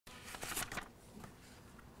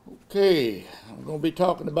Okay, I'm going to be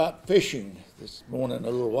talking about fishing this morning a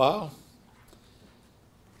little while.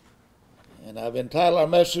 And I've entitled our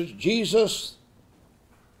message, Jesus,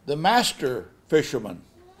 the Master Fisherman,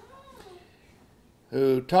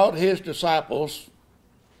 who taught his disciples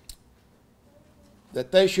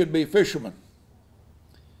that they should be fishermen.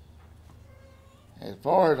 As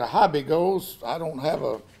far as a hobby goes, I don't have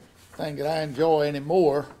a thing that I enjoy any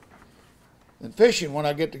more than fishing when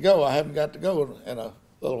I get to go. I haven't got to go in a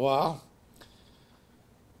little while.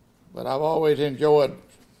 But I've always enjoyed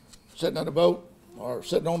sitting on the boat or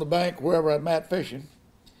sitting on the bank wherever I'm at fishing.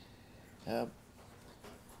 I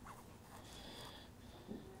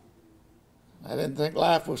didn't think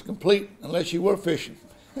life was complete unless you were fishing.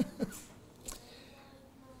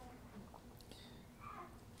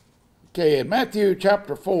 Okay, in Matthew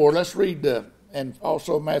chapter 4, let's read, and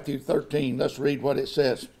also Matthew 13, let's read what it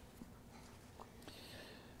says.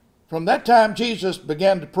 From that time Jesus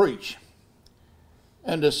began to preach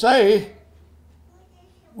and to say,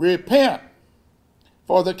 repent,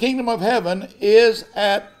 for the kingdom of heaven is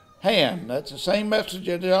at hand. That's the same message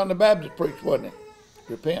that John the Baptist preached, wasn't it?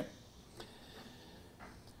 Repent.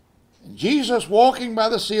 And Jesus, walking by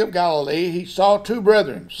the Sea of Galilee, he saw two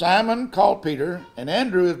brethren, Simon called Peter, and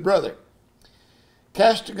Andrew his brother,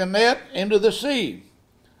 casting a net into the sea,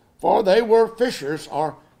 for they were fishers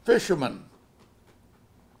or fishermen.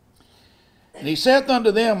 And he saith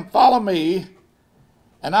unto them, follow me,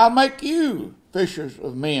 and I'll make you fishers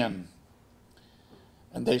of men.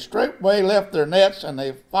 And they straightway left their nets, and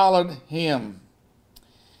they followed him.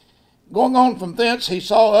 Going on from thence, he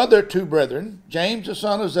saw other two brethren, James the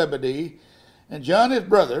son of Zebedee, and John his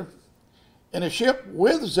brother, in a ship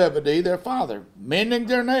with Zebedee their father, mending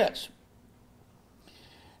their nets.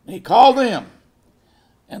 And he called them,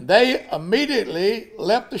 and they immediately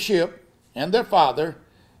left the ship and their father,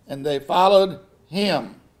 and they followed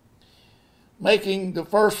him, making the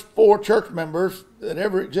first 4 church members that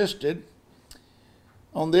ever existed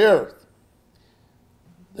on the earth.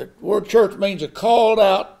 The word church means a called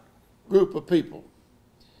out group of people.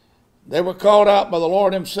 They were called out by the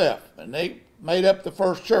Lord himself, and they made up the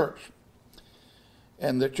first church.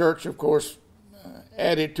 And the church, of course,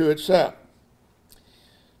 added to itself.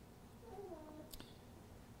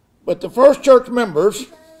 But the first church members,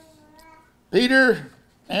 Peter,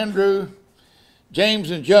 Andrew, James,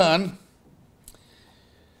 and John,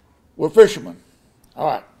 were fishermen. All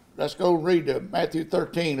right, let's go read Matthew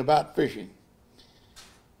 13 about fishing.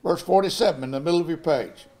 Verse 47 in the middle of your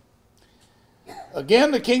page.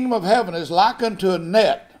 Again, the kingdom of heaven is like unto a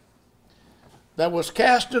net that was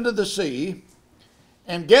cast into the sea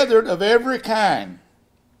and gathered of every kind,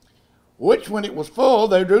 which when it was full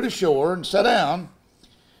they drew to shore and sat down,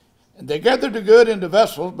 and they gathered the good into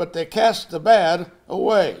vessels, but they cast the bad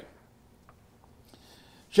away.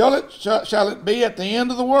 Shall it be at the end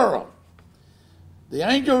of the world? The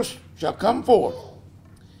angels shall come forth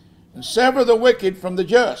and sever the wicked from the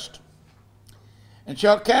just, and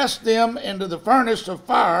shall cast them into the furnace of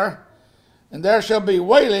fire, and there shall be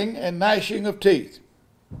wailing and gnashing of teeth.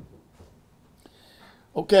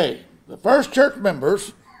 Okay, the first church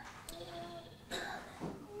members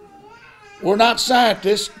were not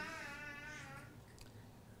scientists.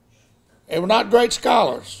 They were not great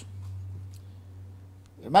scholars.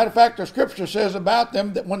 As a matter of fact, the scripture says about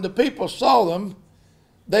them that when the people saw them,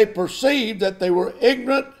 they perceived that they were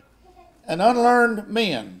ignorant and unlearned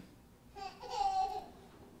men.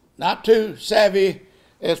 Not too savvy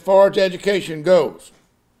as far as education goes.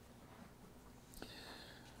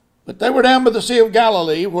 But they were down by the Sea of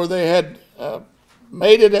Galilee, where they had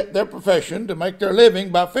made it their profession to make their living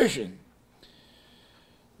by fishing.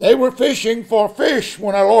 They were fishing for fish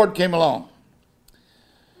when our Lord came along.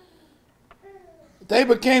 They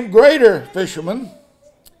became greater fishermen,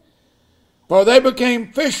 for they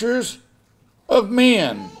became fishers of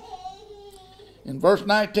men. In verse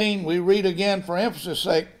 19, we read again for emphasis'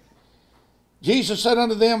 sake, Jesus said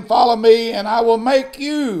unto them, follow me, and I will make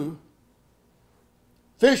you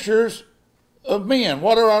fishers of men.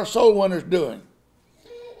 What are our soul winners doing?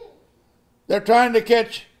 They're trying to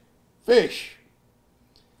catch fish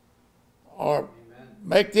or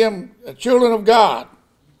make them children of God.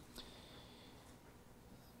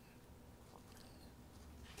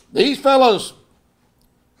 These fellows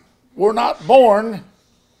were not born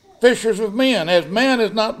fishers of men, as man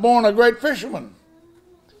is not born a great fisherman.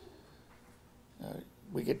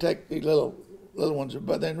 We could take these little ones,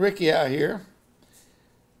 but then Ricky out here,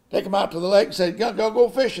 take them out to the lake and say, go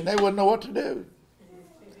fishing. They wouldn't know what to do.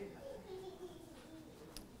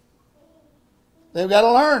 They've got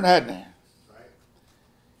to learn, hadn't they?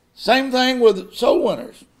 Same thing with soul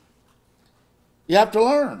winners. You have to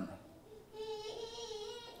learn.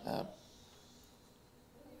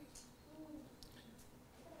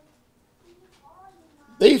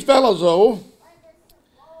 These fellows, though,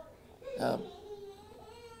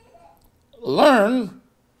 learned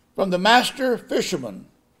from the master fisherman,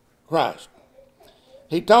 Christ.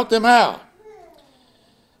 He taught them how.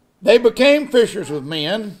 They became fishers of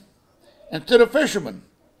men instead of fishermen.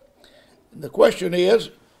 The question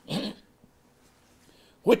is,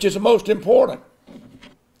 which is the most important?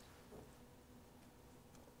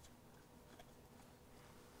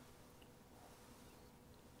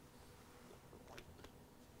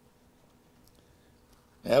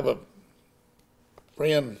 I have a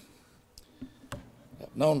friend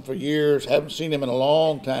I've known for years, haven't seen him in a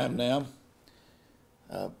long time now.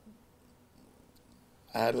 I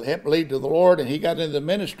helped lead to the Lord, and he got into the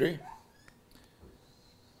ministry.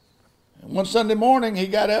 And one Sunday morning, he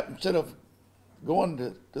got up, instead of going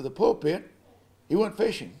to the pulpit, he went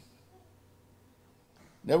fishing.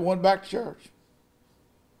 Never went back to church.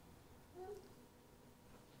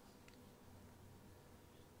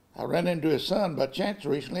 I ran into his son by chance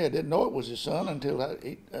recently. I didn't know it was his son until I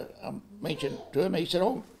mentioned it to him. He said,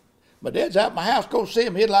 "Oh, my dad's out of my house. Go see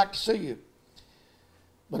him. He'd like to see you."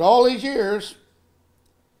 But all these years,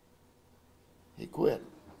 he quit.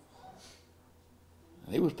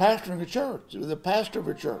 And he was pastoring a church. He was the pastor of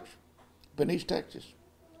a church up in East Texas.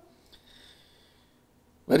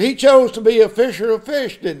 But he chose to be a fisher of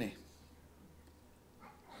fish, didn't he?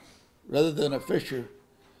 Rather than a fisher.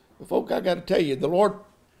 But folk, I got to tell you, the Lord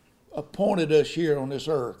appointed us here on this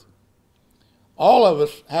earth. All of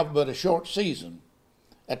us have but a short season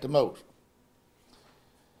at the most.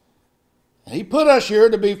 And he put us here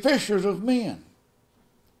to be fishers of men,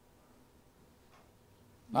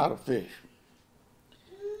 not of fish.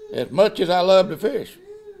 As much as I love to fish.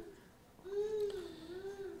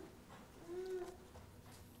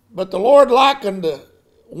 But the Lord likened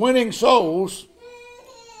winning souls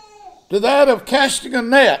to that of casting a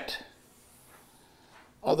net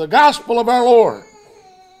of the gospel of our Lord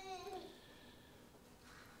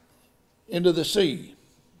into the sea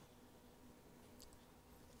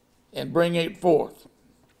and bring it forth.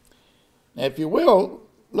 Now, if you will,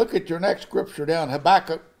 look at your next scripture down,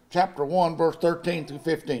 Habakkuk chapter 1, verse 13 through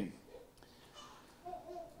 15.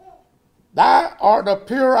 Thou art of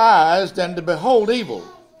purer eyes than to behold evil,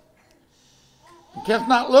 and canst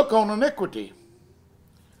not look on iniquity.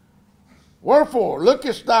 Wherefore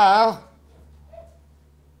lookest thou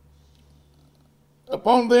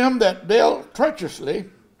upon them that deal treacherously,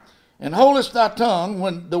 and holdest thy tongue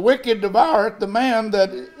when the wicked devoureth the man that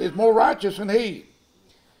is more righteous than he,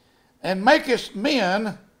 and makest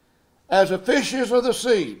men as the fishes of the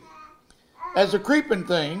sea, as a creeping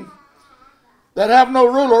thing that have no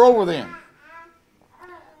ruler over them.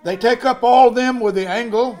 They take up all them with the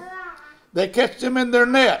angle, they catch them in their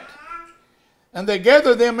net, and they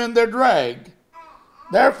gather them in their drag.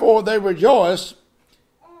 Therefore they rejoice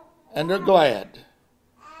and are glad.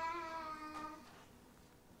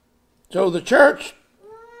 So the church,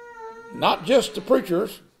 not just the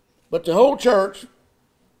preachers, but the whole church,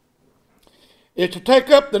 is to take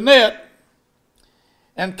up the net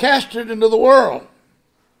and cast it into the world.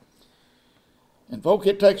 And folk,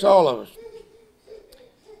 it takes all of us.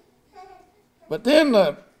 But then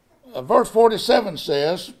verse 47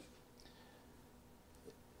 says,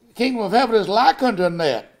 the kingdom of heaven is like unto a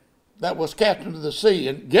net that was cast into the sea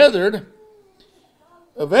and gathered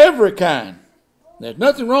of every kind. There's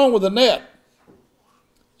nothing wrong with a net.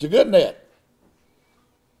 It's a good net.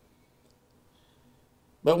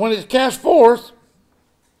 But when it's cast forth,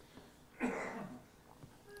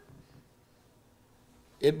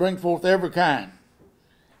 it brings forth every kind.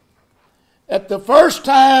 At the first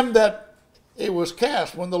time that it was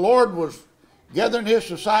cast, when the Lord was gathering his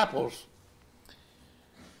disciples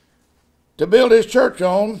to build his church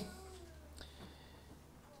on,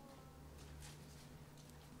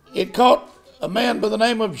 it caught a man by the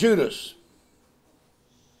name of Judas.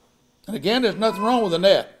 And again, there's nothing wrong with the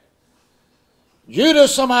net.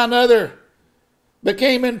 Judas, somehow or another,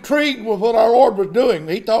 became intrigued with what our Lord was doing.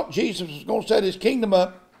 He thought Jesus was going to set his kingdom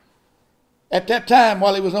up at that time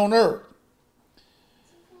while he was on earth.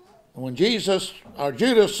 And when Judas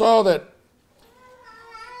saw that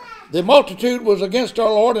the multitude was against our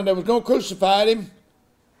Lord and they was going to crucify him,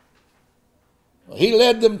 he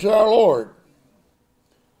led them to our Lord.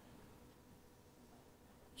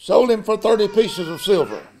 Sold him for 30 pieces of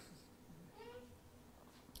silver.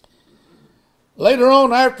 Later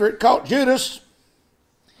on, after it caught Judas,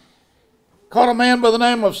 caught a man by the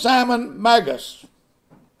name of Simon Magus,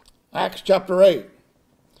 Acts chapter 8,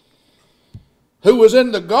 who was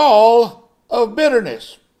in the gall of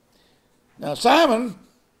bitterness. Now Simon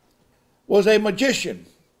was a magician.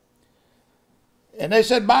 And they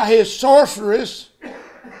said by his sorceress,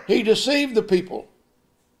 he deceived the people.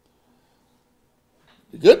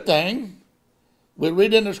 The good thing, we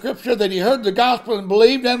read in the scripture that he heard the gospel and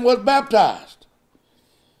believed and was baptized.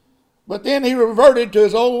 But then he reverted to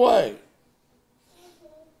his old way.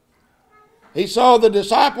 He saw the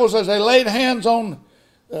disciples as they laid hands on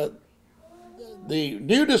the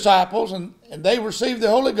new disciples, and they received the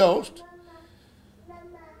Holy Ghost.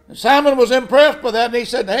 And Simon was impressed by that, and he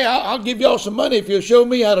said, hey, I'll give y'all some money if you'll show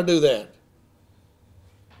me how to do that.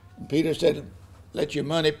 And Peter said, let your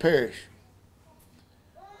money perish.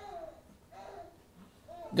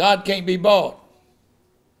 God can't be bought.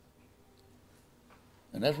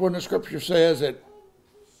 And that's when the scripture says that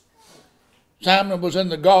Simon was in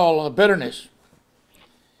the gall of bitterness.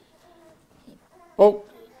 Folk,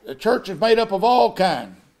 the church is made up of all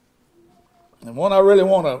kinds. And one I really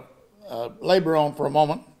want to labor on for a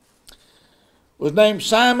moment was named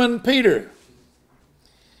Simon Peter.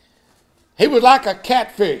 He was like a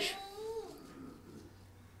catfish.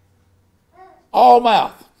 All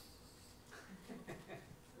mouth.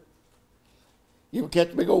 You ever catch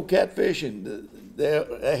a big old catfish and their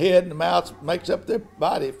head and the mouth makes up their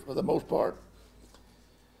body for the most part.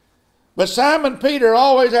 But Simon Peter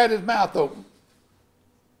always had his mouth open.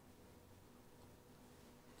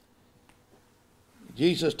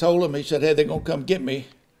 Jesus told him, he said, hey, they're going to come get me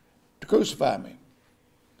to crucify me.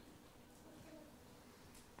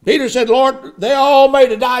 Peter said, Lord, they all may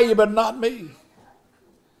deny you, but not me.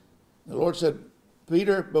 The Lord said,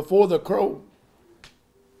 Peter, before the crow,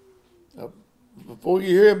 before you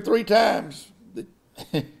hear him 3 times,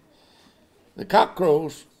 the cock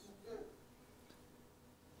crows,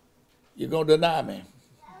 you're going to deny me.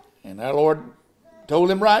 And our Lord told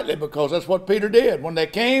him rightly, because that's what Peter did. When they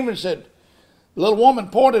came and said, the little woman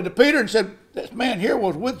pointed to Peter and said, this man here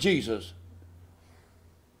was with Jesus.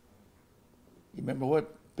 You remember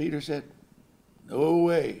what Peter said? No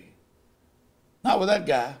way. Not with that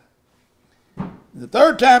guy. The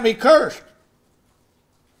 3rd time he cursed,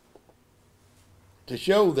 to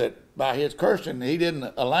show that by his cursing he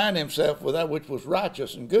didn't align himself with that which was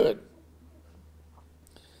righteous and good.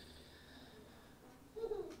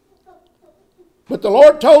 But the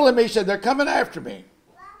Lord told him, he said, they're coming after me.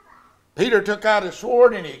 Peter took out his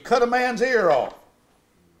sword and he cut a man's ear off.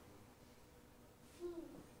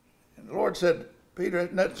 And the Lord said, Peter,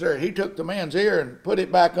 it's necessary. He took the man's ear and put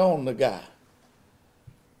it back on the guy.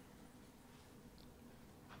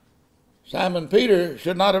 Simon Peter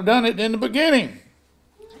should not have done it in the beginning.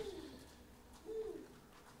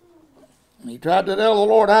 He tried to tell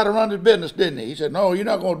the Lord how to run his business, didn't he? He said, no, you're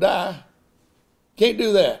not going to die. Can't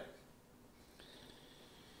do that.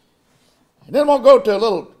 And then I'm going to go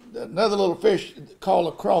to another little fish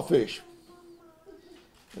called a crawfish.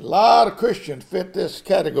 A lot of Christians fit this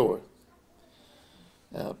category.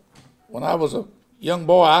 When I was a young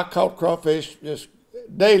boy, I caught crawfish just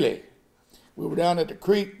daily. We were down at the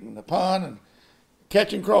creek and the pond and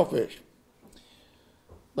catching crawfish.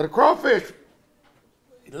 But a crawfish,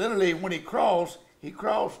 literally when he crawls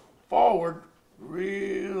forward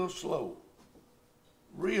real slow.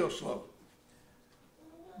 Real slow.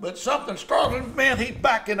 But something startled, man, he's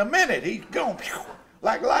back in a minute. He's gone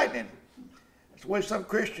like lightning. That's the way some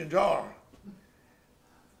Christians are.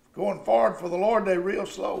 Going forward for the Lord, they're real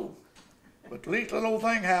slow. But the least little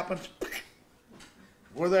thing happens,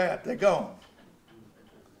 where they're at, they're gone.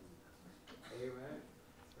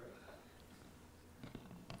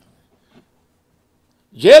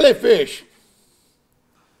 Jellyfish.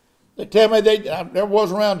 They tell me I never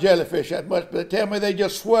was around jellyfish that much, but they tell me they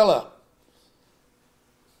just swell up.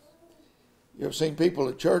 You ever seen people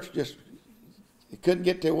at church they couldn't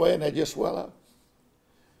get their way and they just swell up?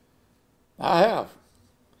 I have.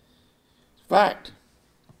 It's a fact.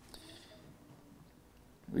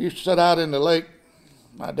 We used to sit out in the lake.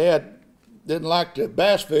 My dad didn't like to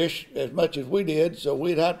bass fish as much as we did, so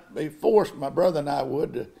we'd have to be forced, my brother and I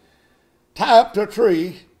would, to tie up to a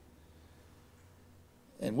tree,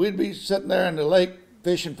 and we'd be sitting there in the lake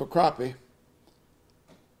fishing for crappie.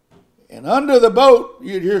 And under the boat,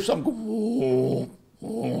 you'd hear something.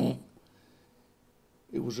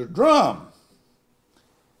 It was a drum.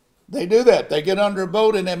 They do that. They get under a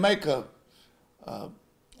boat and they make a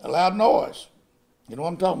loud noise. You know what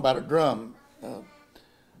I'm talking about? A drum.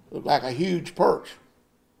 Look like a huge perch.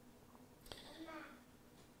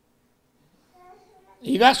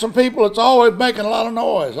 You got some people that's always making a lot of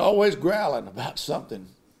noise, always growling about something.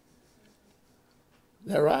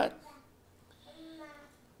 Is that right?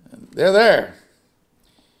 And they're there.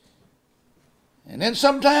 And then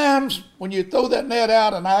sometimes when you throw that net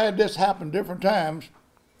out, and I had this happen different times,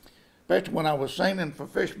 especially when I was seining for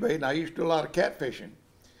fish bait, and I used to do a lot of catfishing.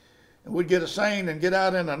 And we'd get a seine and get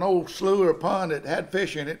out in an old slough or pond that had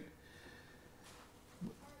fish in it.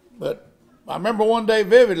 But I remember one day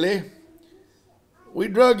vividly, we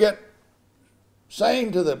drug that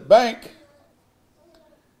seine to the bank,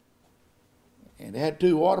 and it had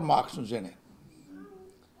 2 water moccasins in it.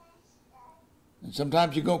 And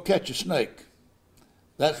sometimes you're going to catch a snake.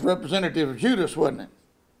 That's representative of Judas, wasn't it?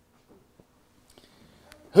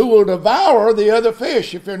 Who will devour the other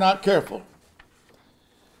fish if you're not careful.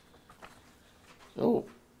 So,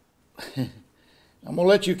 I'm going to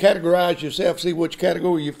let you categorize yourself, see which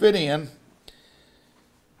category you fit in.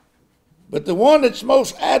 But the one that's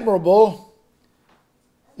most admirable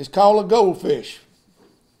is called a goldfish.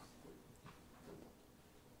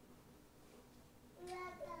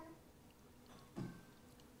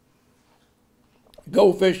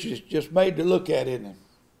 Goldfish is just made to look at, isn't it?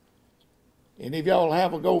 Any of y'all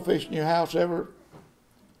have a goldfish in your house ever?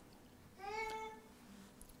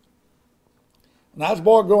 When I was a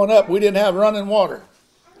boy growing up, we didn't have running water.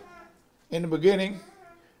 In the beginning,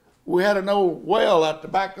 we had an old well at the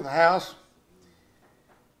back of the house.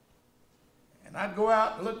 And I'd go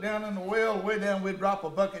out and look down in the well, way down, we'd drop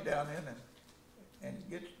a bucket down in and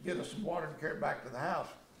get us some water and carry it back to the house.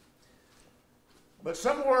 But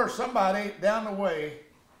somewhere, somebody down the way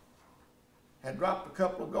had dropped a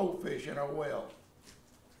couple of goldfish in our well.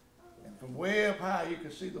 And from way up high, you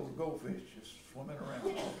could see those goldfish just swimming around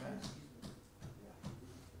all the time.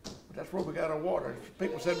 But that's where we got our water.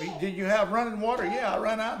 People said, did you have running water? Yeah, I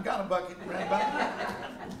ran out and got a bucket and ran back.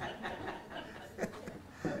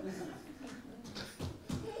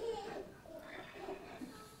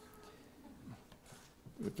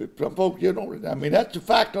 Some folks, you don't, I mean, that's a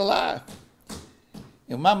fact of life.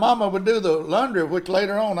 And my mama would do the laundry, which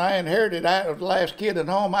later on I inherited. I was the last kid at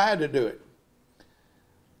home. I had to do it.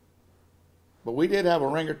 But we did have a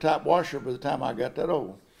wringer type washer by the time I got that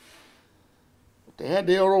old. But they had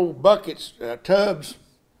the old buckets, tubs,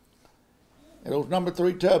 and those number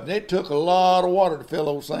 3 tubs. And it took a lot of water to fill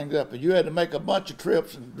those things up. And you had to make a bunch of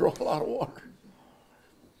trips and draw a lot of water.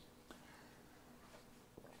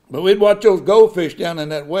 But we'd watch those goldfish down in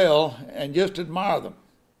that well and just admire them.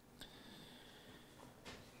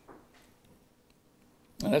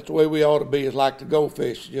 And that's the way we ought to be, is like the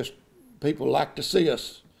goldfish. Just people like to see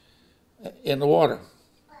us in the water.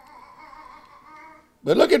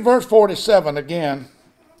 But look at verse 47 again,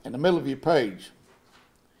 in the middle of your page.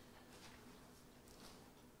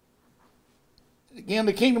 Again,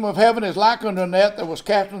 the kingdom of heaven is like unto a net that was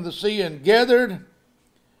cast into the sea and gathered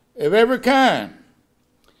of every kind.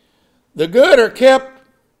 The good are kept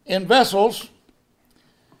in vessels,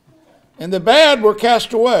 and the bad were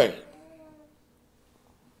cast away.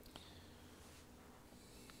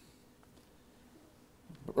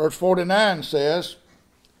 Verse 49 says,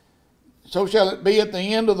 so shall it be at the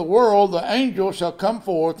end of the world, the angel shall come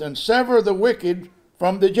forth and sever the wicked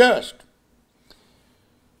from the just.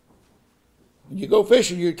 When you go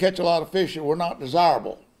fishing, you catch a lot of fish that were not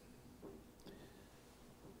desirable.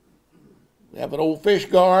 We have an old fish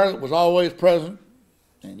gar that was always present,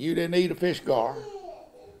 and you didn't eat a fish gar.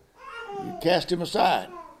 You cast him aside.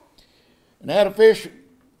 And I had a fish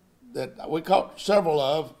that we caught several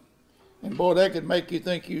of, and boy, they could make you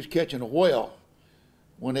think you was catching a whale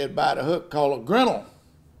when they'd bite a hook called a grinnell.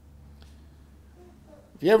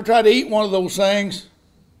 If you ever try to eat one of those things,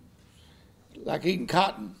 like eating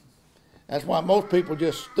cotton, that's why most people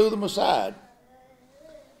just threw them aside.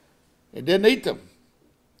 They didn't eat them.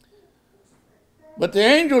 But the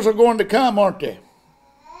angels are going to come, aren't they?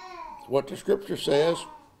 That's what the scripture says.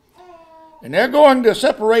 And they're going to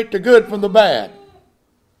separate the good from the bad,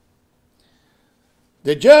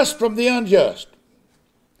 the just from the unjust.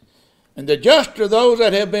 And the just are those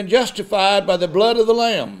that have been justified by the blood of the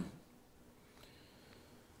Lamb,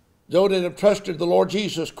 those that have trusted the Lord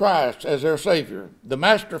Jesus Christ as their Savior, the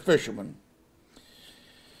master fisherman.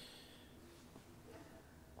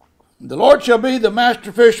 The Lord shall be the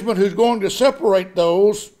master fisherman who's going to separate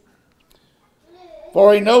those,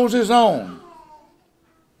 for he knows his own.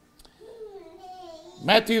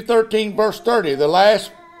 Matthew 13, verse 30, the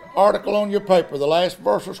last article on your paper, the last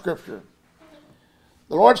verse of Scripture.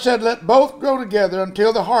 The Lord said, let both grow together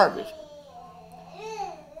until the harvest.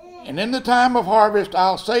 And in the time of harvest,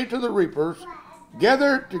 I'll say to the reapers,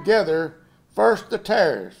 gather together first the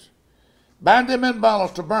tares, bind them in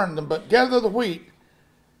bundles to burn them, but gather the wheat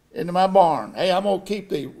into my barn. Hey, I'm going to keep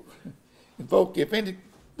thee. And folk, if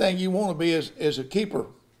anything you want to be is a keeper.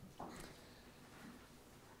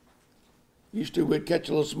 Used to, we'd catch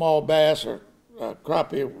a little small bass or a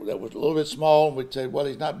crappie that was a little bit small, and we'd say, well,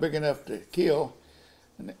 he's not big enough to kill.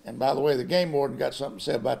 And by the way, the game warden got something to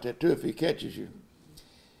say about that too if he catches you.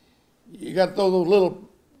 You got to throw those little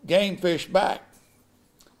game fish back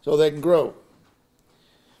so they can grow.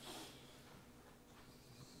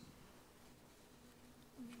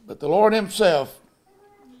 But the Lord himself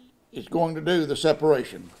is going to do the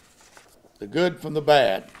separation, the good from the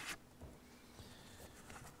bad.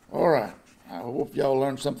 All right. I hope y'all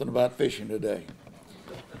learned something about fishing today.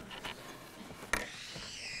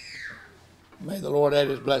 May the Lord add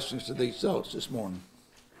his blessings to these thoughts this morning.